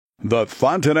The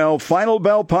Fontenelle Final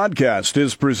Bell podcast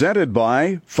is presented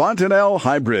by Fontenelle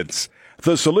Hybrids.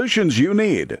 The solutions you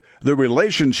need, the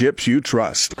relationships you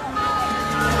trust.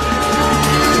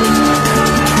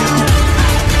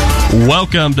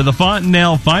 Welcome to the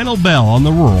Fontenelle Final Bell on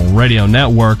the Rural Radio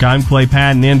Network. I'm Clay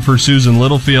Patton in for Susan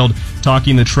Littlefield.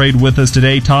 Talking the trade with us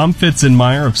today, Tomm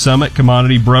Pfitzenmaier of Summit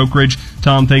Commodity Brokerage.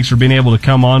 Tom, thanks for being able to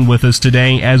come on with us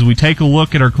today as we take a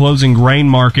look at our closing grain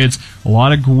markets. A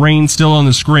lot of grain still on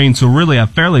the screen, so really a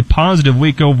fairly positive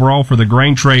week overall for the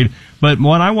grain trade. But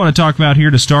what I want to talk about here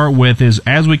to start with is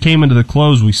as we came into the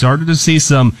close, we started to see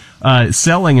some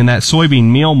selling in that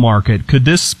soybean meal market. Could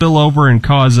this spill over and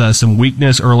cause some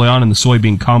weakness early on in the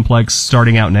soybean complex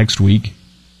starting out next week?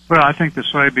 Well, I think the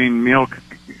soybean meal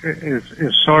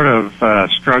is sort of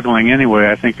struggling anyway.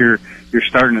 I think you're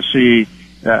starting to see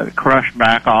crush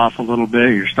back off a little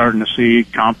bit. You're starting to see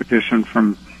competition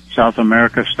from South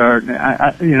America start.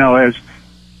 As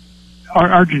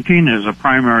Argentina is a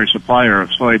primary supplier of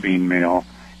soybean meal,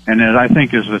 and I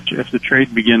think if the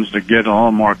trade begins to get a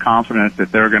little more confident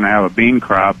that they're going to have a bean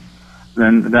crop,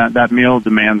 then that meal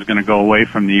demand is going to go away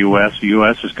from the U.S. The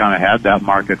U.S. has kind of had that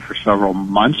market for several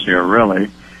months here, really.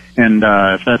 And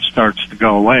if that starts to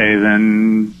go away,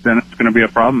 then it's going to be a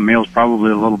problem. Meal's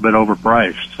probably a little bit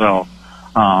overpriced. So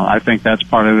I think that's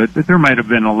part of it. There might have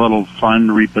been a little fund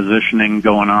repositioning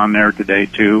going on there today,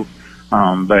 too.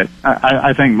 But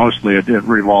I think mostly it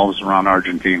revolves around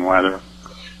Argentine weather.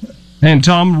 And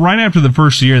Tom, right after the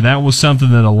first year, that was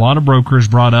something that a lot of brokers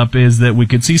brought up, is that we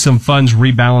could see some funds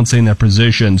rebalancing their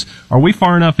positions. Are we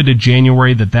far enough into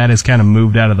January that has kind of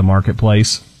moved out of the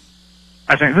marketplace?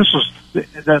 I think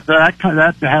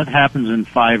that happens in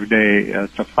 5 day.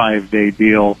 It's a 5 day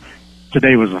deal.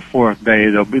 Today was the fourth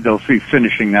day. They'll be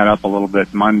finishing that up a little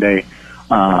bit Monday.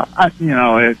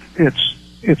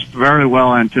 It's very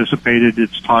well anticipated.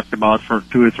 It's talked about for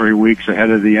 2 or 3 weeks ahead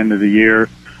of the end of the year.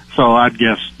 So I'd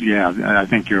guess, I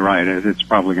think you're right. It's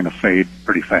probably going to fade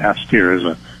pretty fast here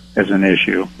as an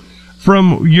issue.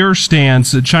 From your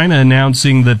stance, China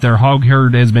announcing that their hog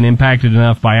herd has been impacted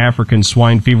enough by African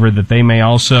swine fever that they may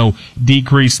also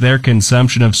decrease their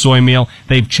consumption of soy meal.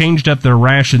 They've changed up their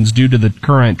rations due to the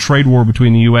current trade war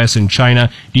between the U.S. and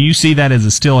China. Do you see that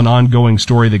as still an ongoing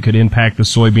story that could impact the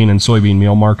soybean and soybean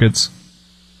meal markets?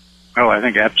 Oh, I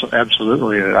think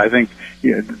absolutely. I think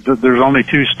there's only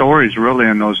two stories really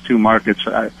in those two markets,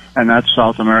 and that's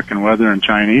South American weather and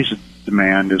Chinese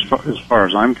demand as far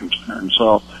as I'm concerned.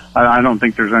 So I don't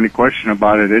think there's any question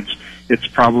about it. It's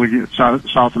probably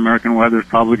South American weather is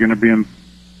probably going to be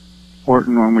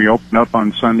important when we open up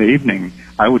on Sunday evening.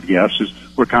 I would guess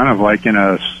we're kind of like in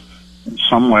a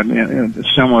somewhat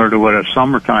similar to what a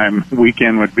summertime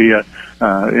weekend would be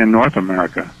in North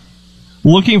America.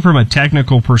 Looking from a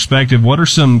technical perspective, what are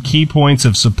some key points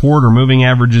of support or moving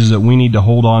averages that we need to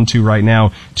hold on to right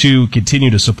now to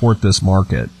continue to support this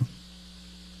market?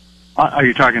 Are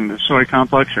you talking the soy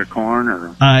complex or corn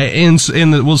or?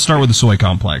 We'll start with the soy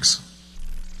complex.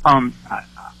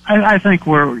 I think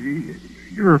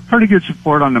you're pretty good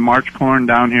support on the March corn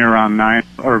down here around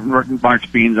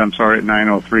March beans. I'm sorry, at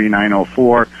 903,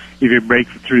 904. If you break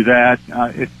through that,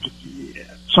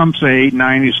 some say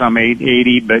 890, some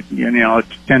 880, but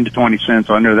it's 10 to 20 cents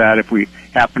under that if we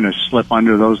happen to slip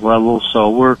under those levels. So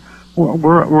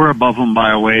we're above them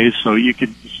by a ways, so you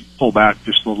could pull back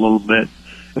just a little bit.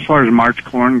 As far as March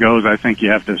corn goes, I think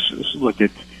you have to look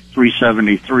at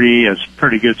 373 as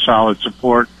pretty good solid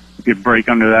support. You could break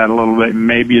under that a little bit,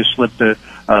 maybe you slip to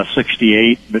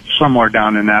 68, but somewhere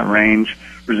down in that range.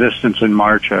 Resistance in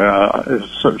March is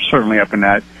certainly up in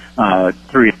that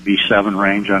 387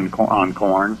 range on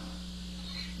corn.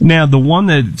 Now, the one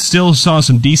that still saw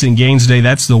some decent gains today,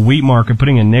 that's the wheat market,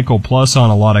 putting a nickel plus on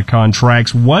a lot of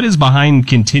contracts. What is behind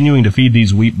continuing to feed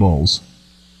these wheat bulls?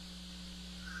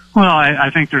 Well, I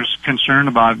think there's concern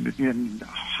about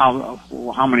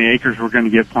how many acres we're going to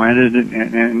get planted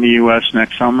in the U.S.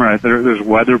 next summer. There's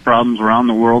weather problems around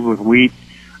the world with wheat,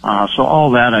 so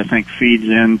all that I think feeds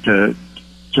into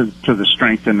the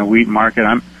strength in the wheat market.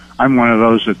 I'm one of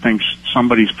those that thinks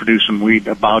somebody's producing wheat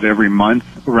about every month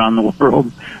around the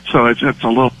world, so it's a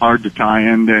little hard to tie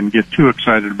in and get too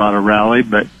excited about a rally,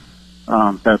 but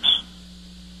that's.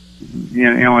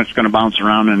 It's going to bounce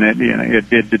around, and it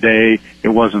did today. It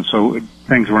wasn't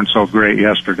things weren't so great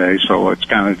yesterday, so it's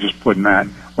kind of just putting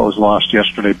what was lost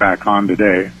yesterday back on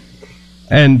today.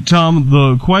 And Tom,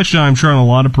 the question I'm sure on a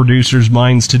lot of producers'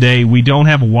 minds today, we don't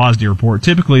have a WASDE report.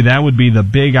 Typically, that would be the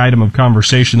big item of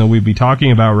conversation that we'd be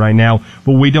talking about right now,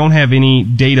 but we don't have any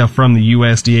data from the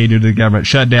USDA due to the government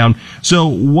shutdown. So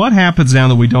what happens now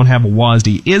that we don't have a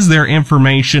WASDE? Is there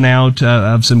information out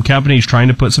of some companies trying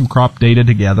to put some crop data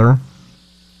together?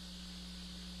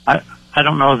 I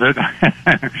don't know that.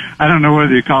 I don't know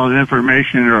whether you call it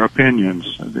information or opinions,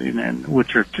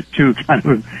 which are two kind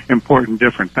of important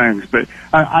different things. But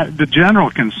the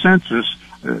general consensus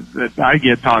that I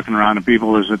get talking around to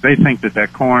people is that they think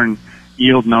that corn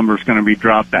yield number is going to be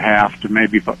dropped to half to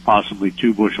maybe possibly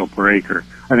 2 bushel per acre.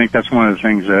 I think that's one of the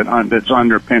things that's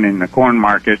underpinning the corn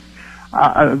market.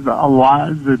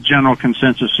 The general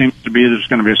consensus seems to be there's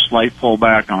going to be a slight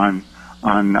pullback on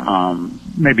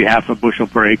maybe half a bushel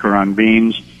per acre on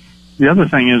beans. The other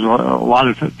thing is a lot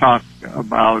of talk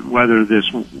about whether this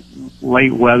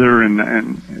late weather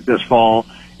and this fall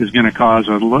is going to cause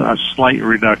a slight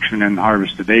reduction in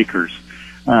harvested acres.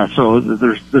 So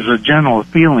there's a general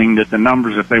feeling that the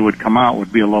numbers, if they would come out,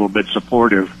 would be a little bit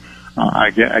supportive. I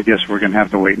guess we're going to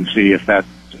have to wait and see if that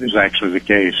is actually the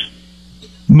case.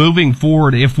 Moving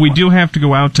forward, if we do have to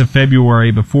go out to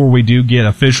February before we do get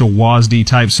official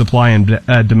WASDE-type supply and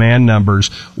demand numbers,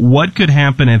 what could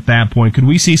happen at that point? Could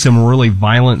we see some really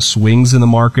violent swings in the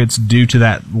markets due to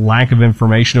that lack of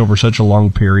information over such a long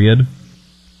period?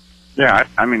 Yeah,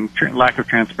 I mean, lack of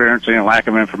transparency and lack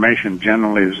of information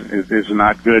generally is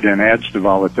not good and adds to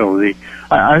volatility.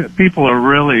 People are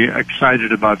really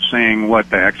excited about seeing what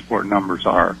the export numbers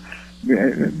are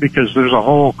because there's a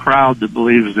whole crowd that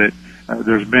believes that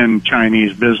there's been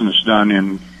Chinese business done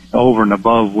in over and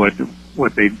above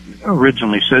what they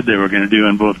originally said they were going to do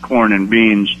in both corn and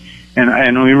beans,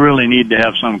 and we really need to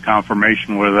have some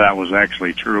confirmation whether that was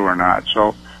actually true or not.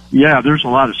 So, yeah, there's a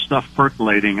lot of stuff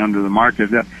percolating under the market.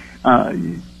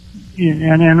 And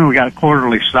then we got a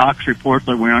quarterly stocks report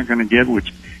that we aren't going to get,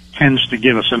 which tends to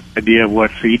give us an idea of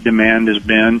what feed demand has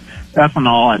been.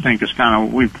 Ethanol, I think, is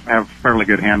we have a fairly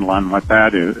good handle on what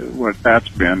that's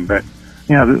been, but.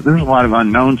 Yeah, there's a lot of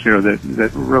unknowns here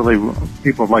that really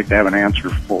people would like to have an answer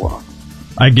for.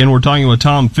 Again, we're talking with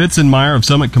Tomm Pfitzenmaier of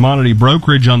Summit Commodity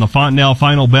Brokerage on the Fontenelle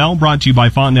Final Bell, brought to you by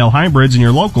Fontenelle Hybrids and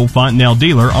your local Fontenelle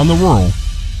dealer on the Rural.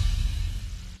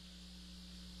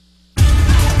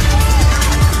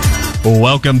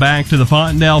 Welcome back to the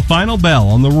Fontenelle Final Bell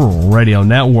on the Rural Radio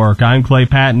Network. I'm Clay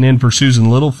Patton in for Susan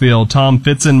Littlefield. Tomm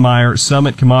Pfitzenmaier,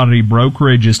 Summit Commodity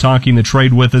Brokerage, is talking the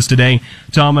trade with us today.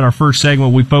 Tom, in our first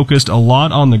segment, we focused a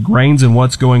lot on the grains and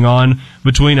what's going on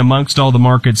amongst all the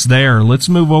markets there. Let's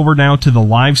move over now to the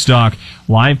livestock.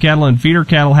 Live cattle and feeder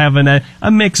cattle having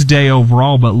a mixed day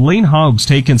overall, but lean hogs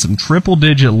taking some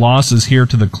triple-digit losses here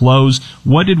to the close.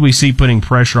 What did we see putting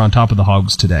pressure on top of the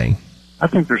hogs today? I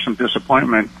think there's some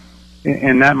disappointment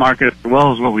in that market as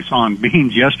well as what we saw in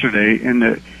beans yesterday in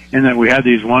that we had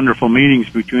these wonderful meetings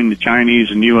between the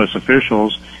Chinese and U.S.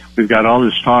 officials. We've got all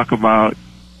this talk about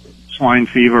swine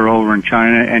fever over in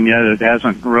China, and yet it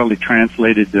hasn't really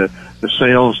translated to the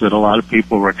sales that a lot of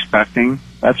people were expecting.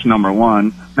 That's number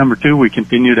one. Number two, we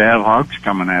continue to have hogs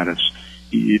coming at us.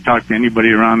 You talk to anybody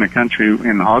around the country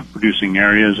in the hog producing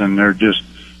areas, and they're just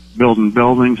building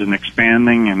buildings and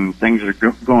expanding, and things are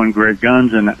going great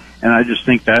guns, and I just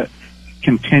think that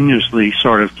continuously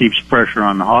sort of keeps pressure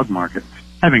on the hog market.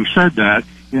 Having said that,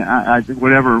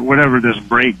 whatever this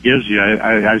break gives you,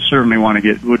 I certainly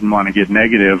wouldn't want to get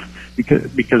negative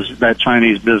because that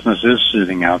Chinese business is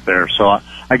sitting out there. So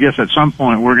I guess at some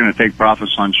point we're going to take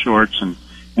profits on shorts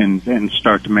and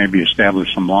start to maybe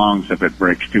establish some longs if it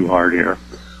breaks too hard here.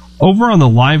 Over on the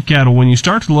live cattle, when you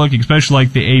start to look, especially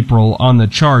like the April on the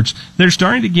charts, they're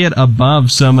starting to get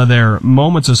above some of their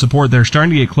moments of support. They're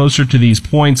starting to get closer to these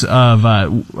points of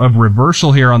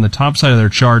reversal here on the top side of their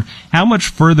chart. How much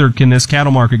further can this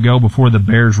cattle market go before the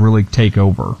bears really take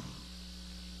over?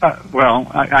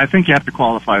 I think you have to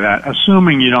qualify that,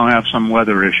 assuming you don't have some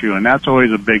weather issue, and that's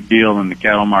always a big deal in the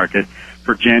cattle market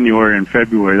for January and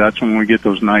February. That's when we get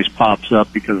those nice pops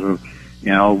up because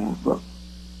of,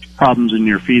 problems in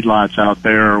your feedlots out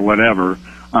there or whatever.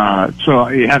 So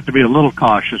you have to be a little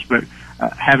cautious, but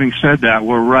having said that,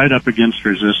 we're right up against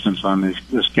resistance on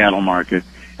this cattle market.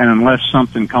 And unless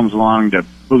something comes along to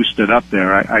boost it up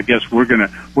there, I guess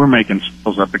we're making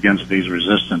sales up against these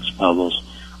resistance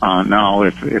levels. Now,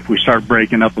 if we start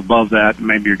breaking up above that,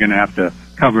 maybe you're going to have to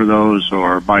cover those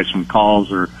or buy some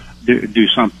calls or do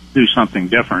something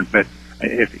different. But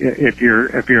if you're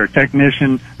a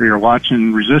technician or you're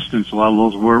watching resistance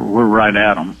levels, we're right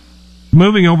at them.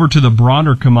 Moving over to the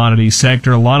broader commodity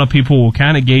sector, a lot of people will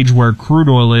kind of gauge where crude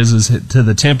oil is to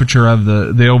the temperature of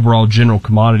the overall general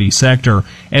commodity sector.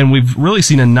 And we've really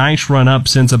seen a nice run up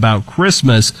since about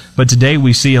Christmas, but today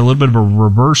we see a little bit of a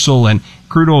reversal and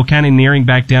crude oil kind of nearing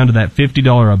back down to that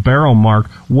 $50 a barrel mark.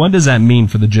 What does that mean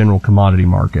for the general commodity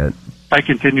market? I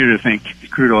continue to think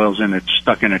crude oil's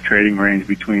stuck in a trading range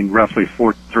between roughly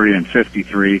 43 and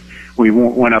 53. We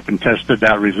went up and tested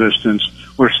that resistance.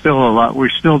 We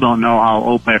still don't know how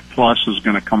OPEC Plus is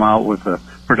going to come out with the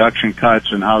production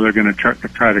cuts and how they're going to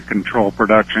try to control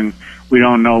production. We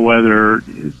don't know whether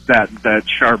that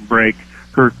sharp break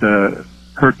hurt the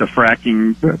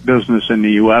fracking business in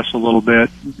the U.S. a little bit.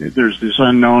 There's this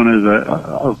unknown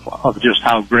of just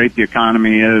how great the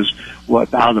economy is,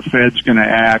 how the Fed's going to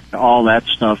act. All that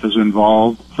stuff is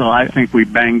involved. So I think we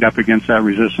banged up against that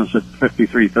resistance at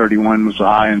 53.31 was the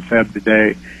high in Feb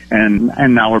today,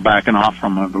 and now we're backing off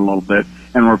from it a little bit,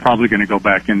 and we're probably going to go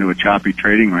back into a choppy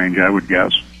trading range, I would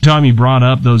guess. Tom, you brought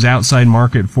up those outside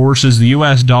market forces. The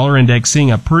U.S. dollar index seeing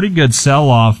a pretty good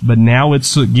sell-off, but now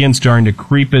it's again starting to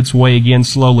creep its way again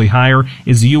slowly higher.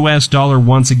 Is the U.S. dollar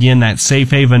once again that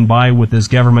safe haven buy with this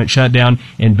government shutdown?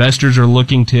 Investors are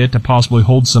looking to it to possibly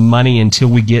hold some money until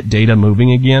we get data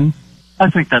moving again? I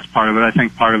think that's part of it. I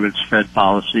think part of it's Fed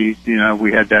policy. You know,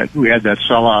 we had that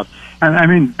sell-off. And I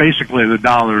mean, basically the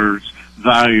dollar's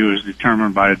value is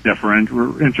determined by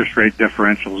interest rate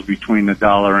differentials between the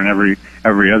dollar and every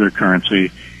other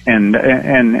currency, and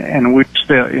we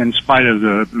still, in spite of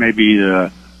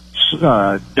the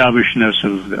dovishness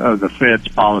of the Fed's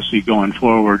policy going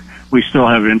forward, we still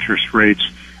have interest rates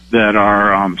that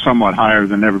are somewhat higher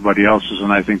than everybody else's,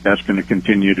 and I think that's going to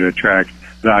continue to attract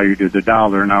value to the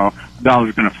dollar. Now, the dollar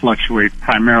is going to fluctuate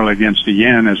primarily against the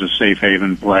yen as a safe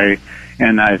haven play.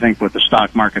 And I think with the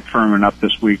stock market firming up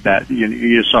this week, that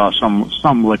you saw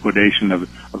some liquidation of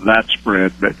that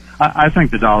spread. But I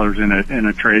think the dollar's in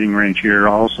a trading range here,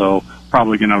 also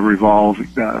probably going to revolve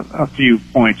a few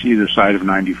points either side of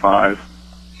 95.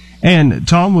 And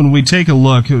Tom, when we take a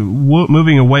look,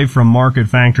 moving away from market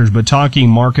factors, but talking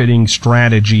marketing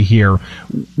strategy here,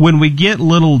 when we get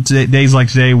little days like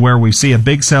today where we see a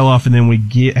big sell-off and then we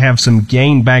have some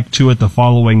gain back to it the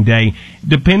following day,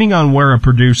 depending on where a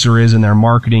producer is in their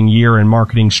marketing year and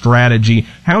marketing strategy,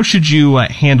 how should you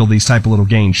handle these type of little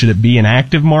gains? Should it be an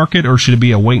active market or should it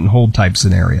be a wait-and-hold type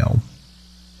scenario?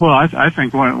 Well, I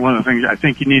think one of the things, I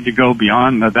think you need to go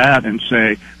beyond that and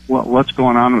say, what's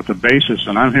going on with the basis?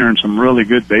 And I'm hearing some really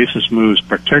good basis moves,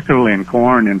 particularly in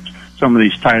corn and some of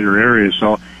these tighter areas.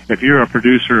 So if you're a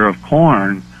producer of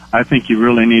corn, I think you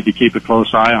really need to keep a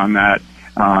close eye on that,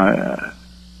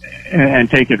 and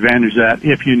take advantage of that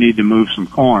if you need to move some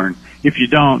corn. If you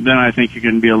don't, then I think you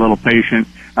can be a little patient,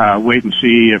 wait and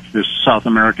see if this South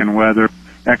American weather,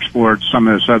 exports, some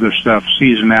of this other stuff,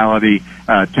 seasonality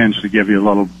tends to give you a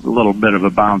little bit of a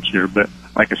bounce here. But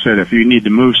like I said, if you need to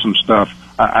move some stuff,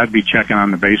 I'd be checking on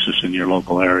the basis in your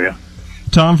local area.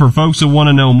 Tom, for folks who want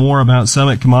to know more about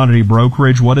Summit Commodity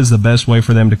Brokerage, what is the best way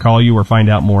for them to call you or find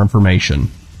out more information?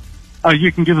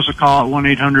 You can give us a call at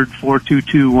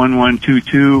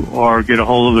 1-800-422-1122 or get a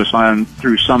hold of us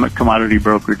through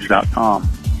summitcommoditybrokerage.com.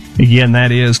 Again,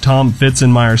 that is Tomm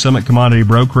Pfitzenmaier, Summit Commodity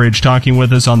Brokerage, talking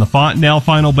with us on the Fontenelle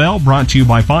Final Bell, brought to you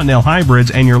by Fontenelle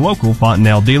Hybrids and your local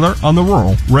Fontenelle dealer on the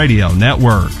Rural Radio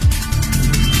Network.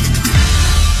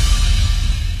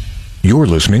 You're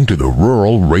listening to the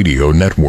Rural Radio Network.